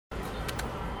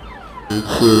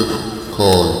Insert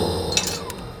card.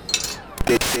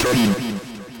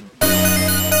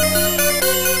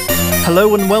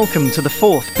 Hello and welcome to the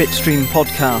fourth Bitstream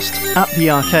podcast, At the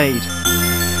Arcade.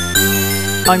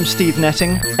 I'm Steve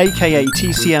Netting, aka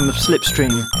TCM of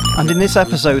Slipstream, and in this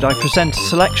episode I present a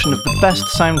selection of the best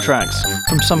soundtracks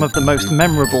from some of the most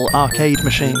memorable arcade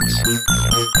machines.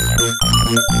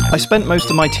 I spent most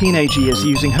of my teenage years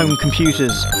using home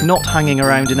computers, not hanging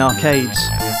around in arcades,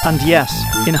 and yes,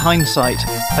 in hindsight,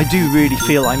 I do really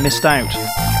feel I missed out.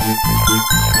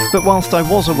 But whilst I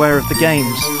was aware of the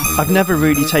games, I've never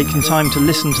really taken time to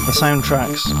listen to the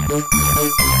soundtracks.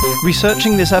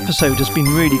 Researching this episode has been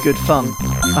really good fun,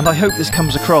 and I hope this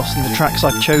comes across in the tracks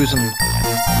I've chosen.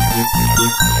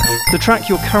 The track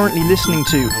you're currently listening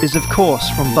to is of course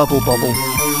from Bubble Bobble,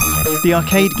 the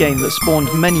arcade game that spawned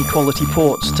many quality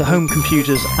ports to home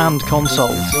computers and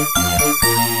consoles.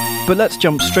 But let's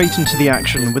jump straight into the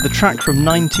action with a track from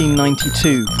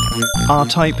 1992,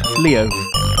 R-Type Leo.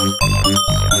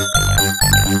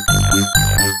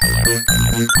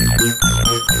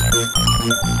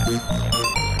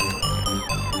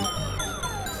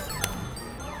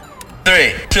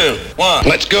 Three, two, one,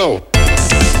 let's go!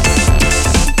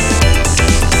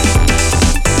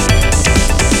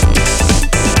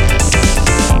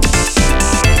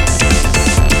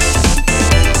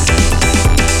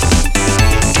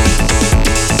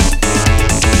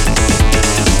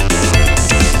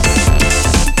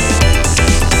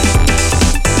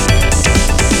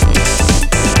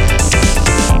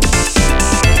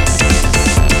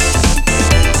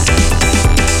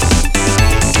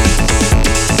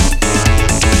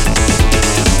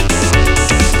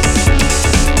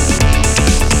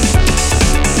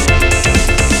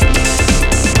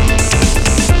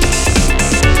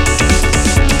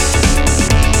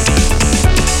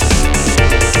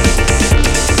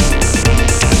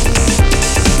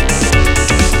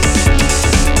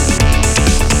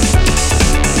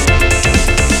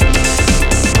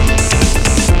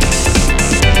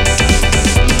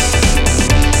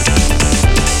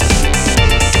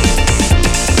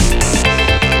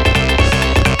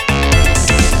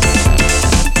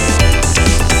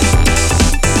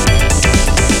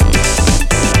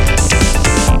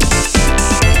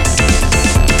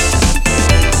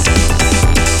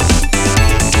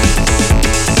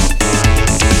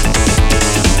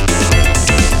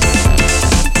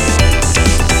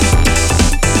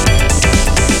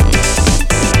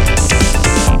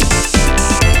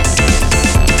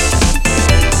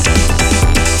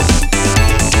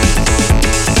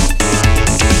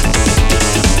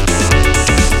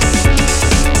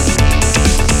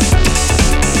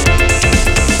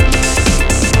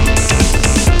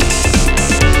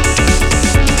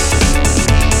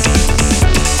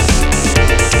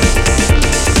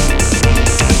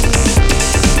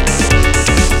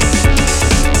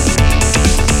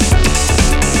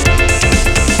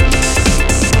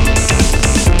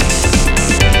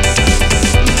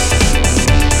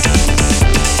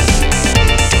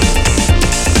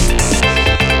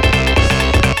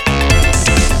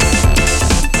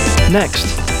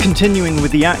 Next, continuing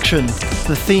with the action,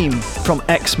 the theme from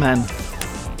X-Men.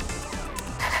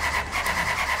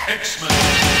 X-Men!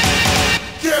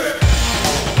 Get it!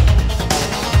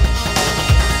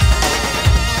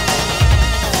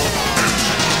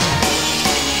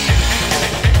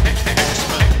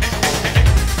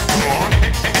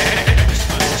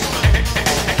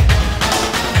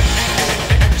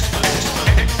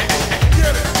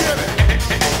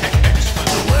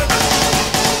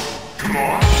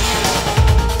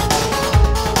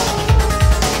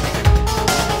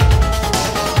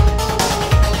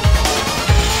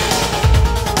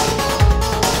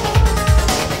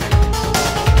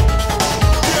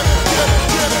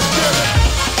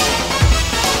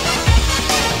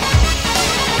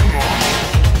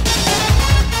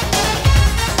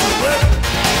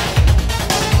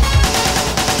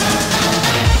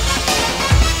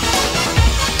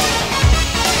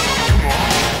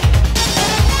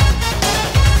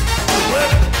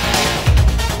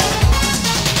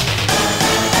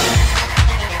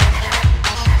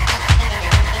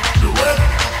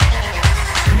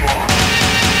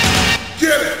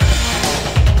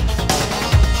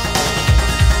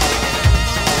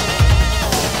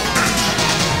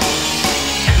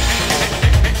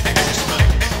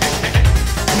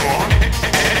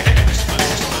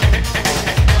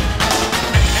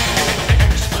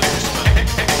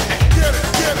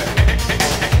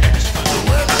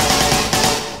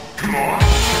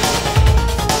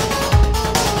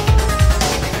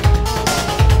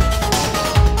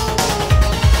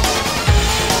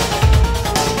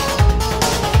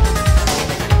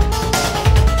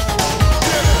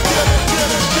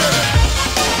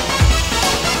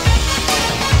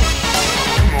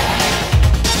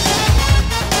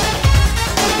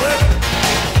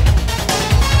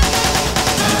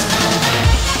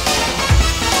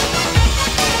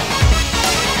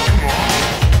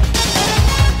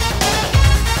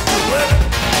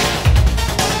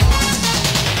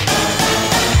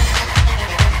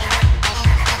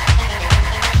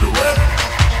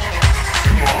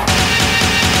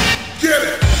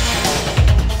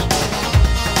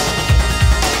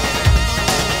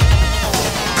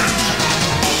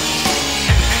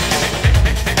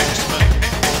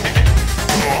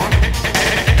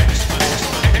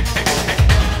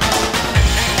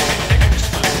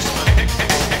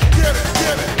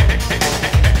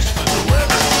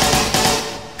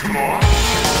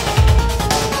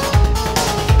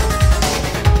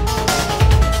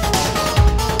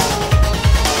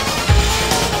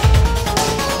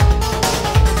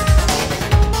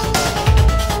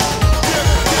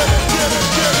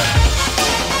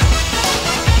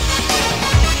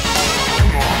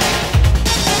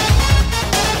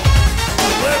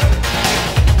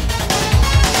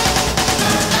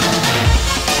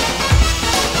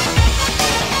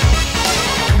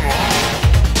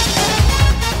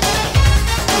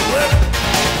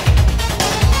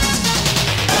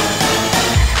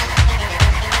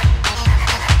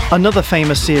 Another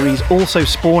famous series also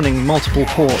spawning multiple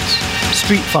ports,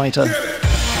 Street Fighter.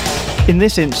 In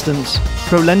this instance,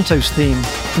 Rolento's theme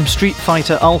from Street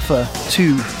Fighter Alpha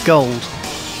 2 Gold.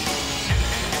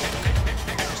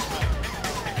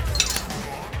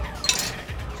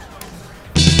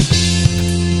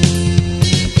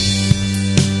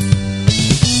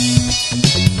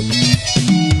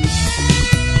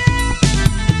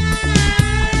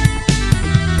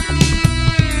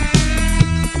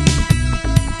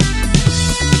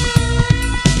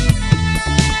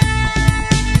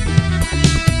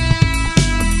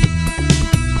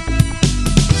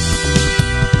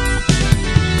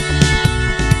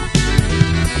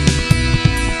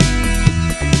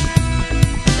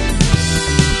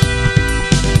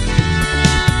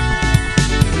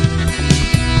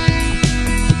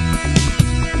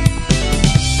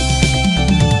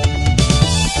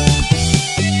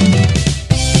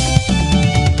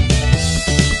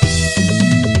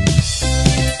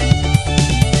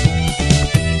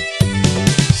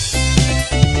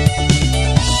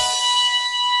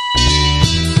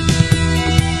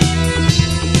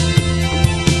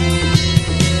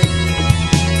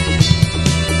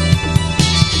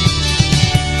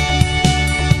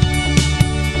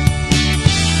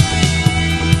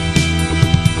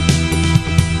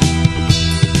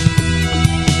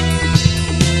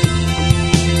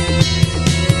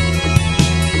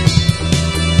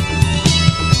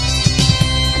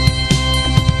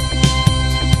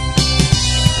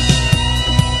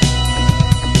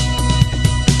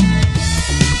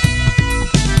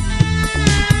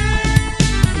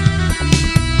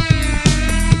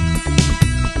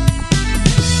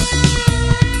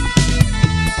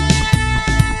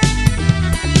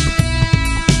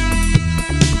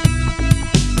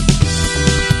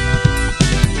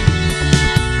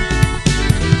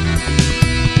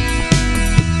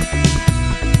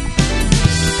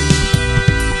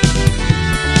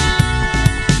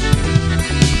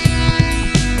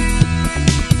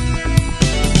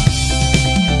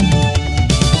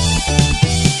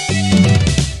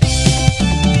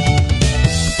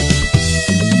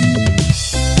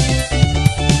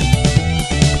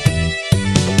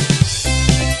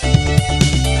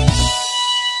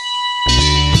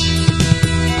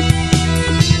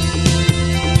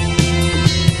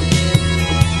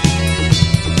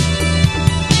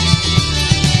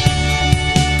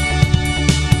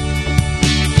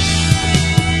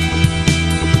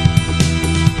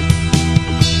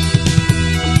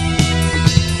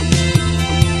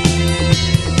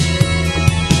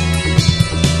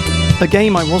 A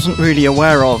game I wasn't really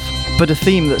aware of, but a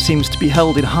theme that seems to be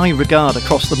held in high regard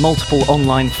across the multiple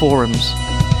online forums.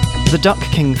 The Duck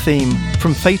King theme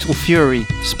from Fatal Fury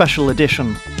Special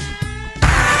Edition.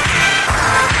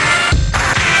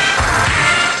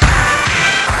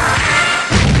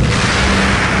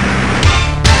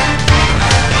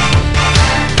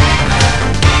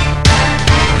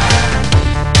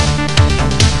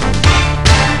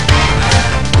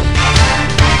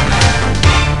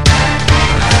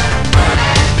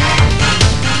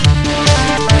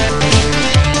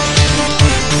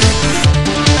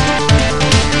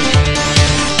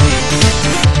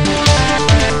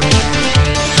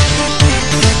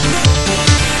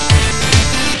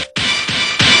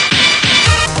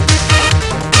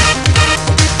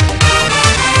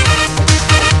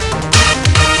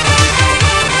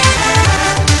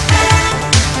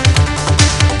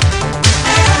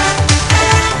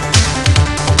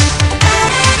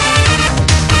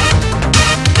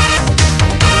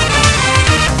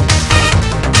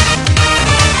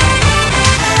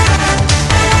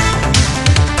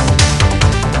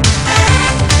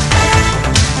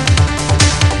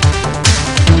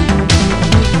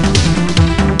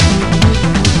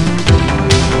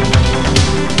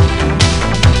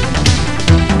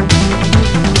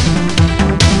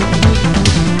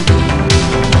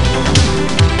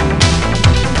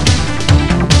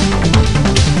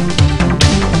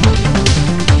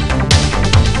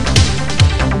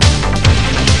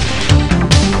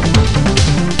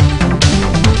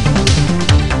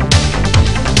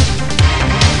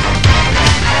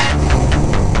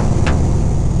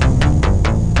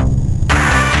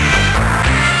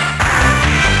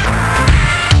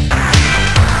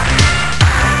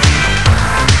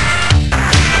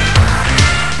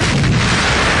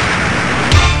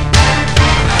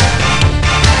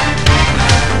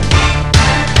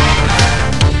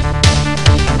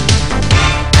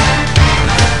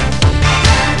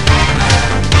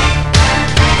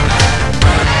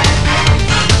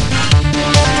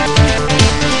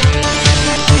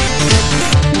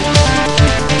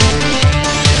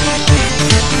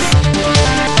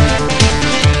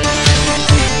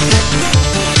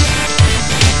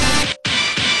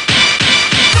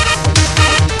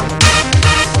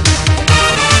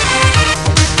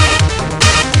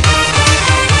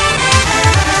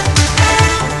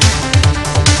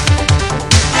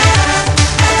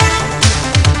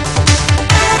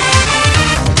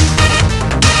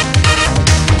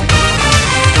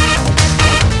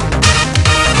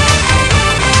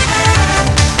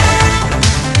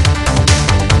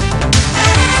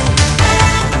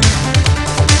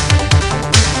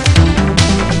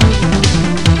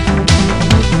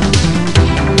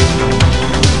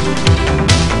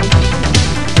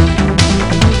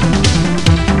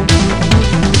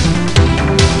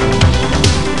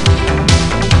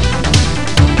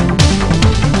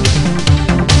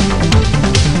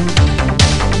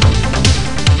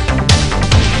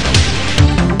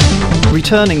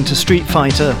 returning to Street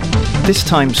Fighter, this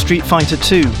time Street Fighter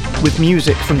 2, with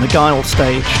music from the Guile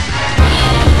stage.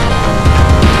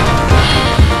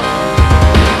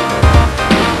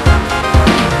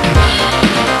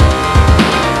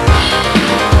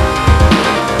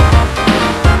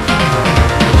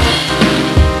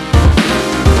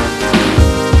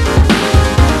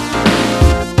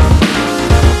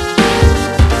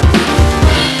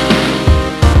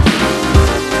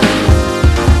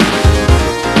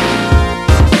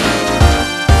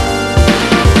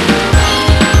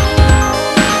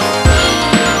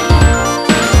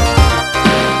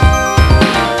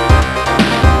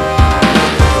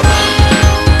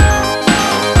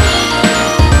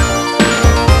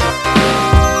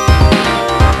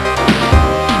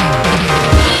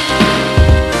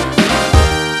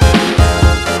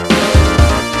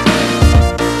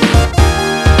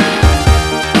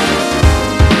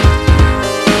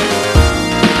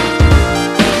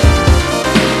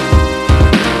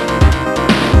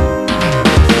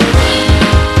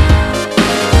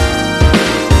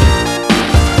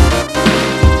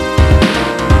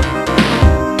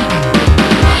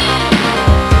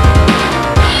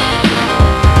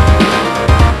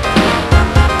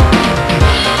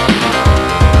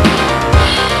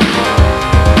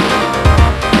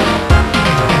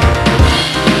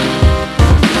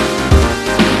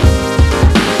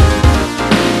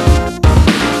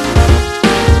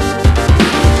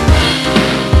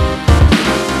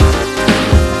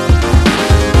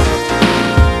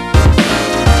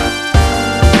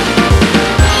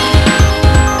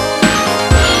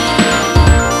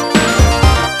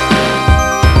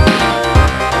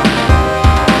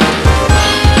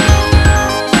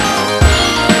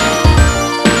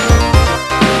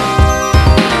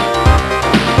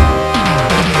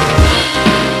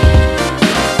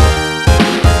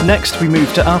 Next we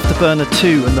move to Afterburner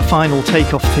 2 and the final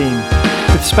takeoff theme,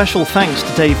 with special thanks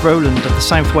to Dave Rowland of the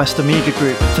Southwest Amiga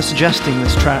Group for suggesting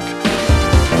this track.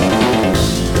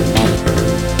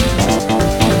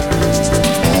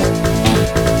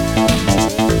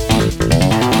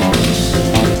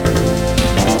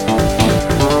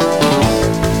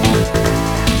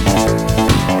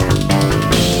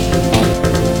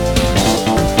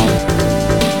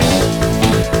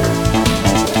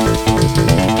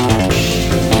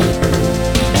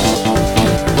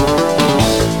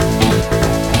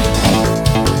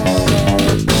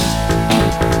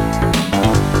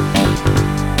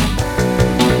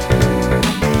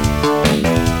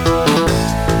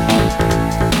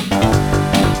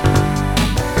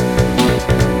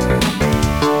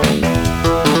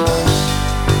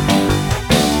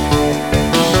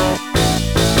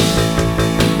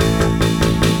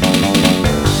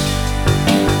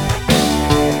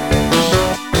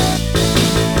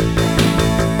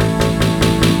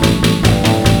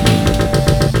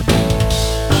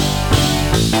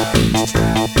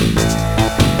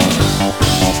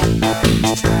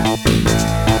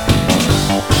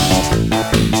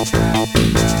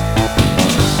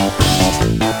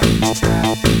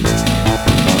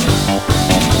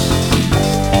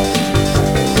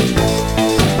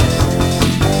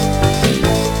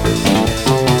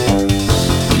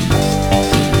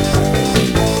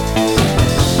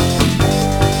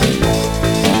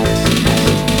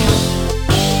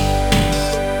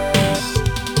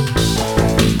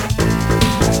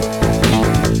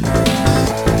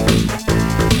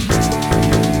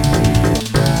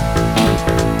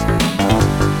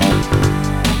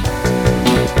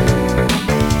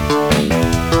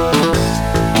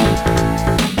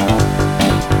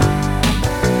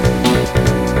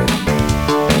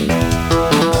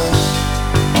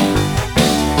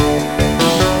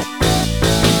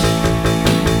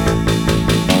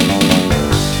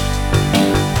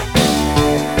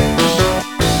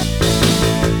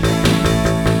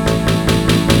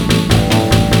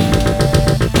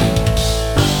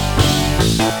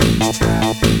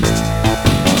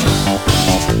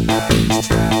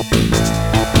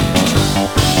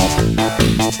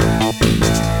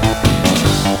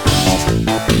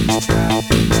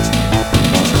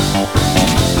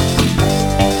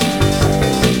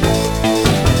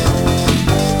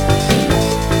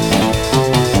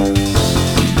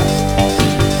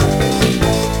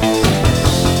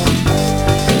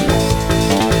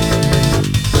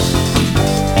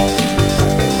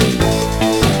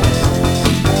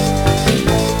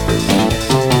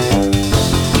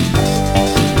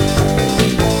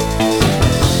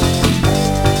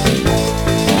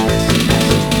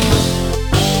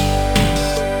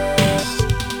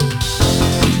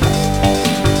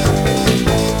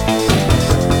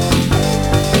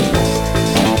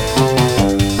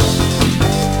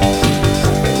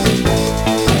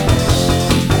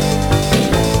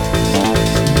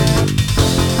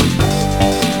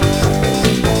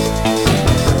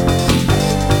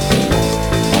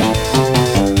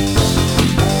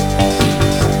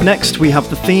 Next, we have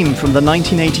the theme from the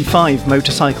 1985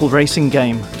 motorcycle racing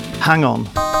game, Hang On.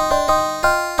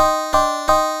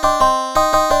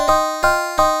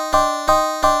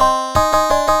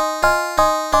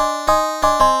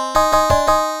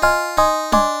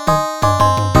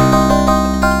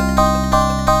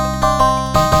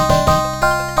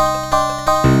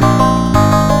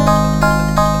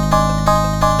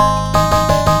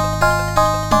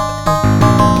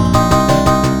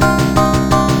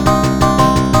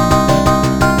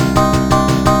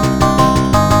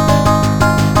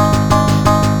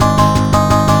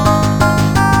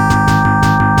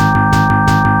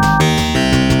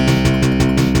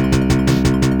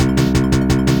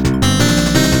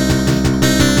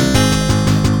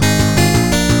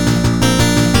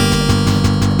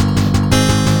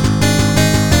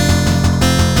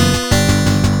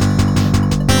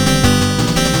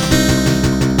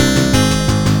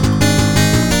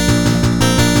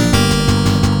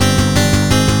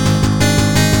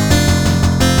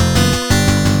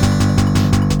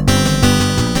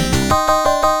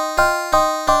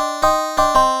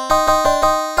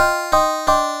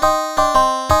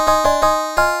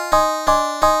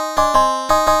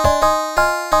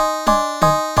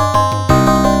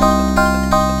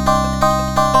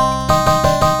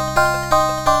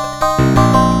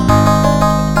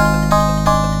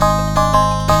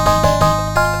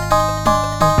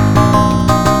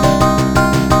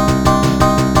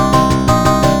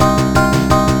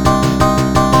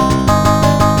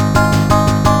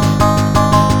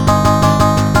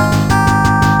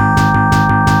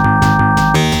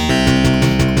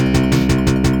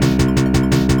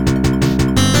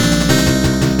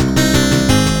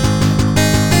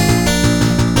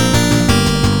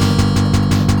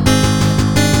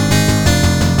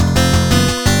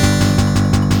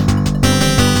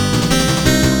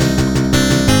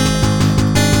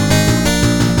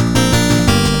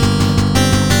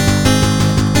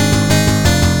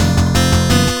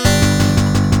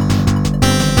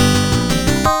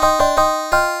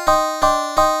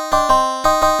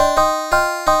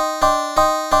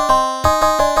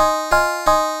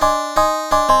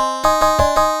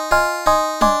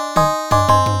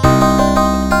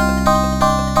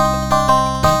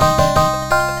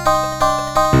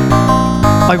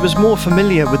 I was more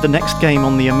familiar with the next game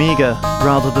on the Amiga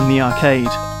rather than the arcade,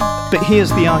 but here's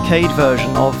the arcade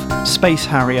version of Space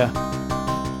Harrier.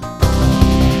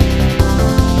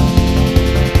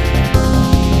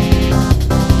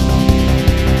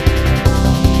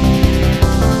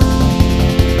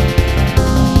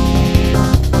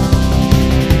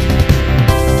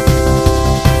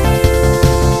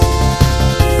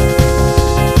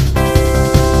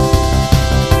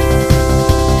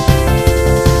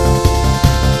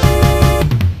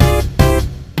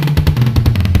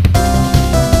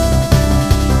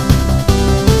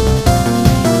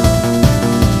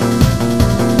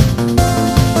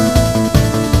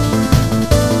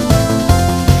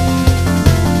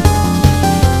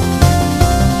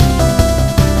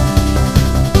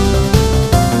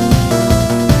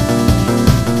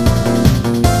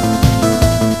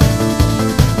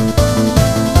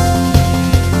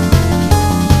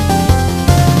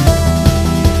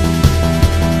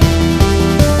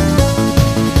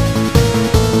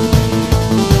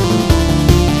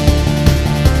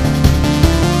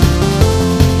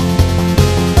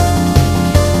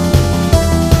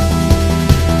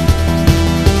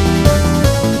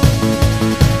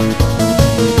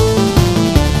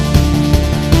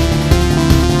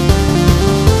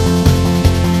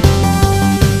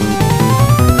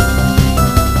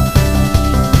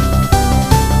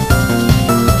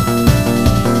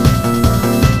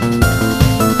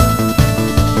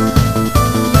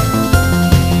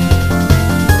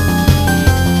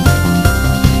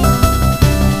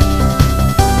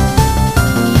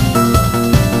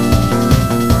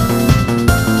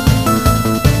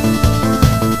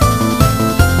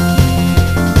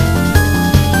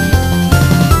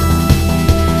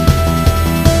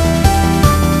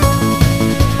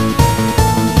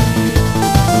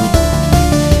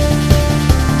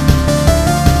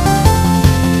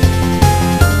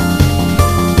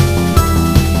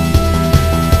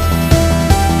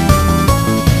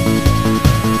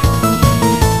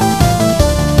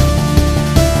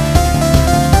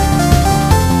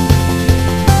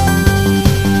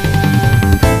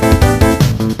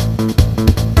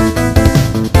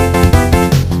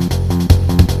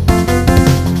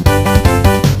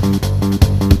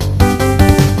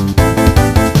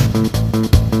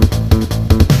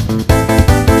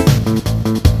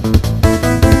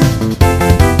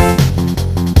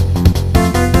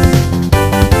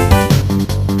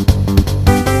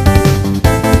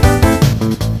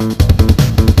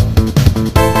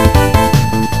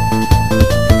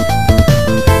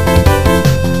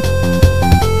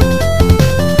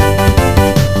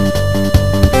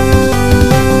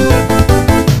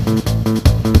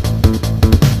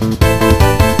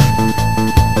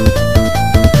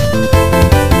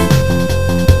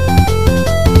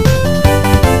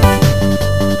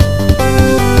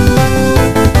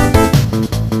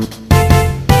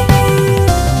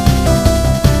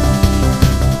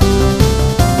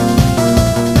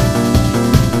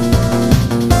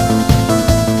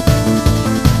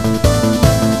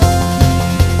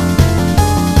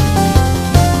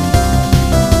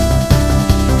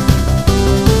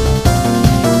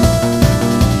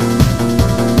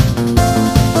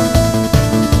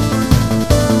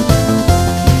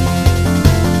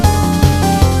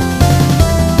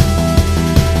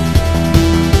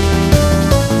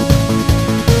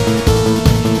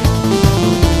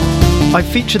 I've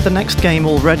featured the next game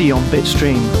already on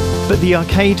Bitstream, but the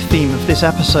arcade theme of this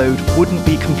episode wouldn't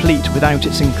be complete without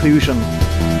its inclusion.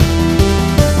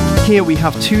 Here we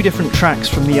have two different tracks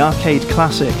from the arcade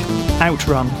classic,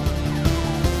 Outrun.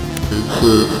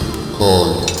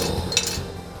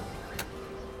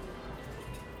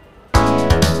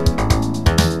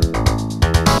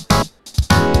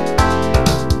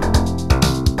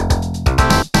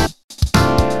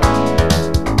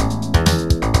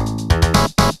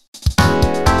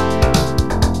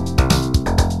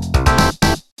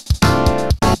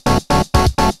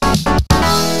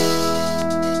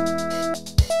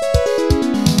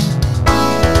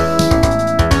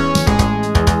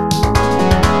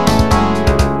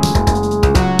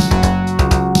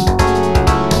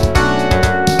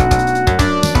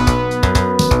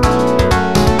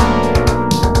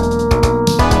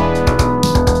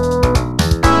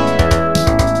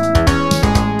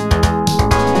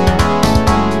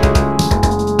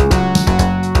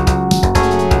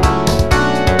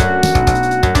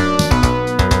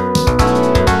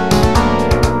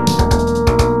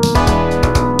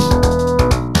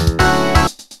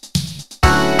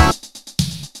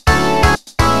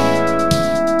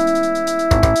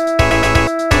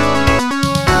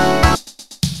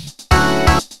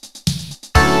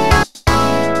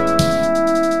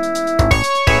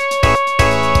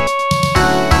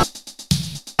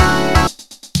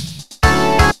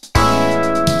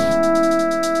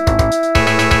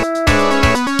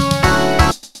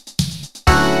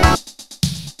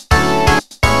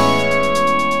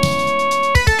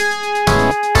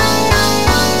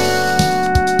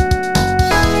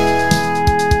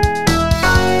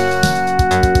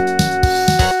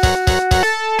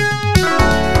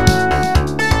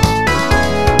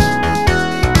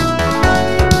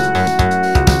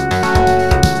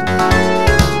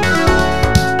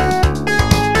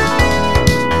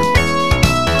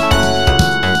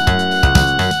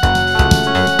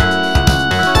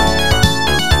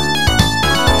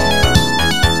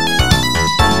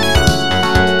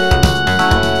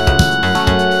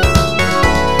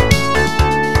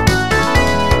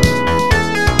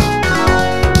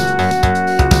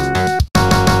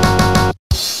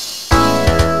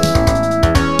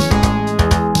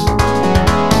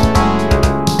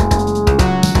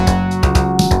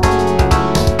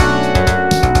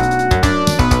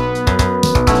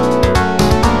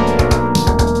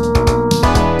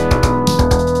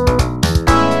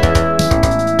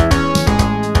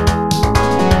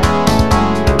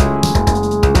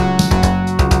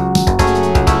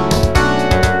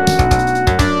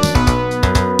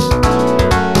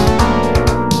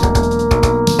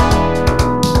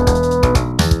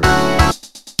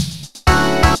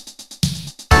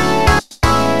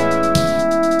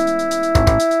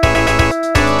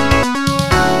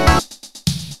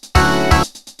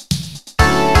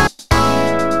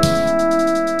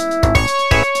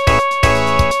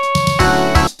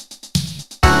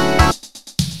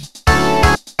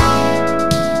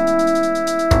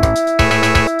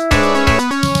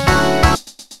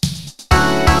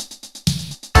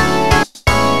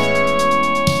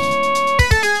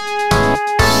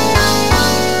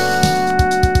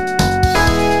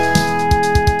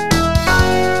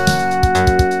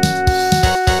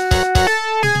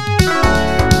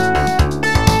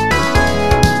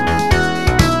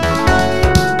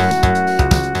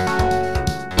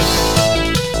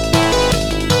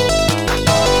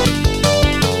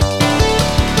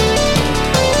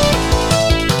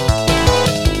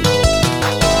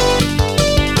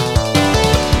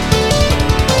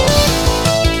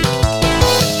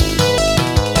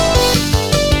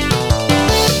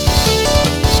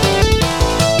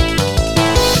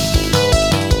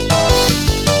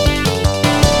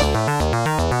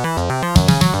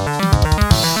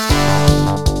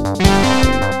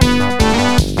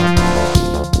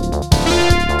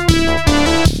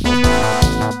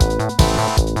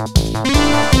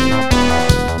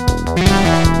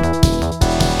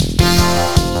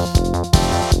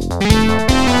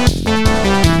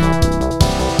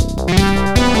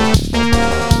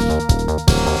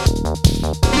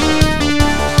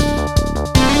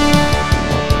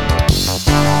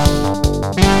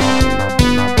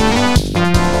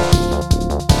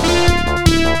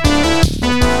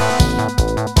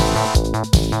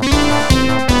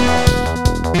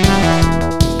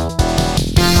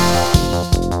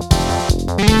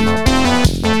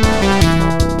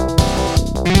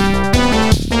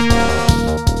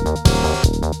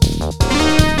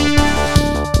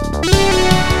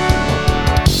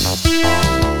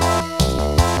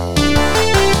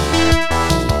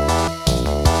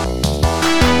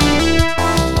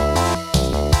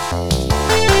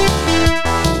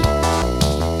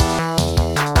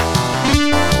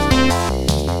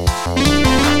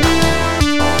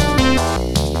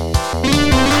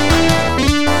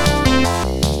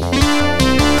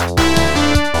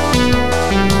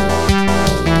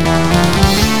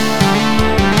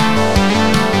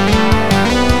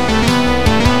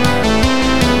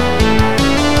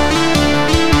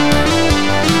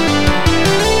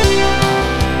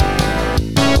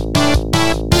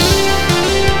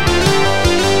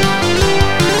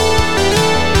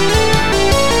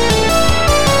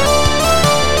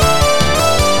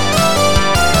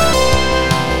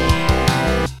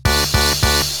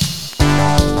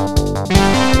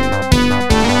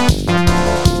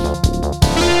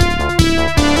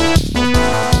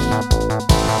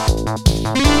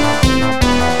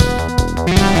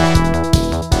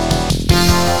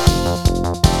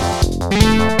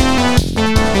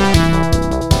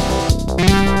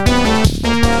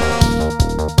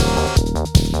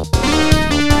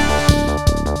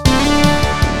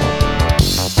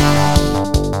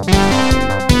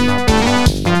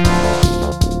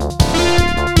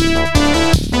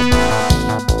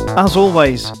 As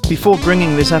always, before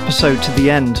bringing this episode to the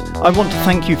end, I want to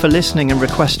thank you for listening and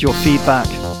request your feedback.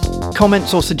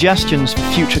 Comments or suggestions for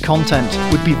future content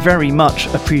would be very much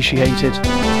appreciated.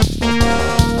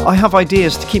 I have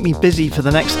ideas to keep me busy for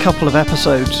the next couple of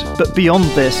episodes, but beyond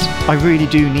this, I really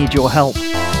do need your help.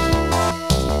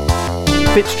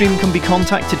 Bitstream can be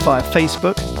contacted via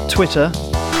Facebook, Twitter,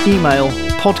 email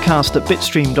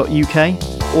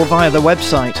podcast@bitstream.uk or via the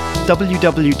website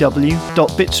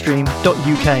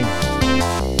www.bitstream.uk.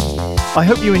 I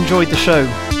hope you enjoyed the show.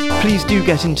 Please do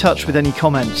get in touch with any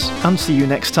comments, and see you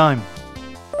next time.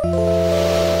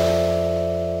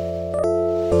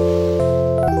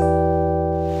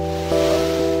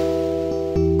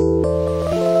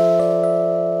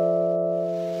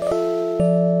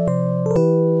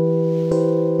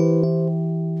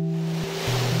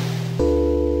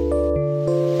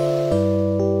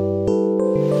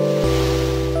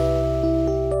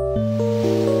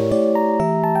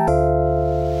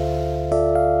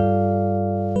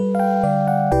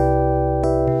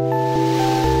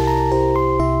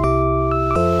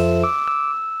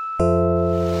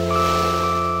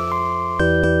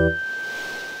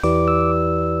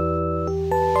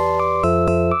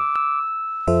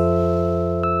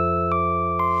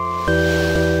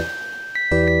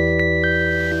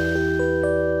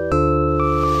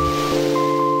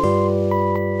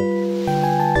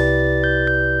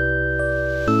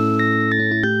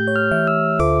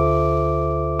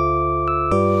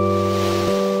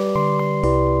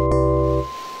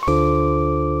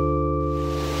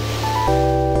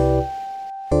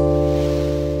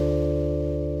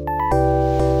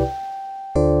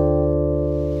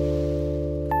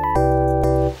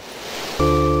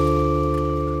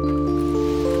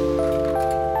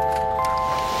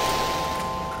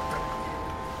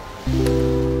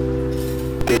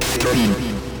 Bitstream.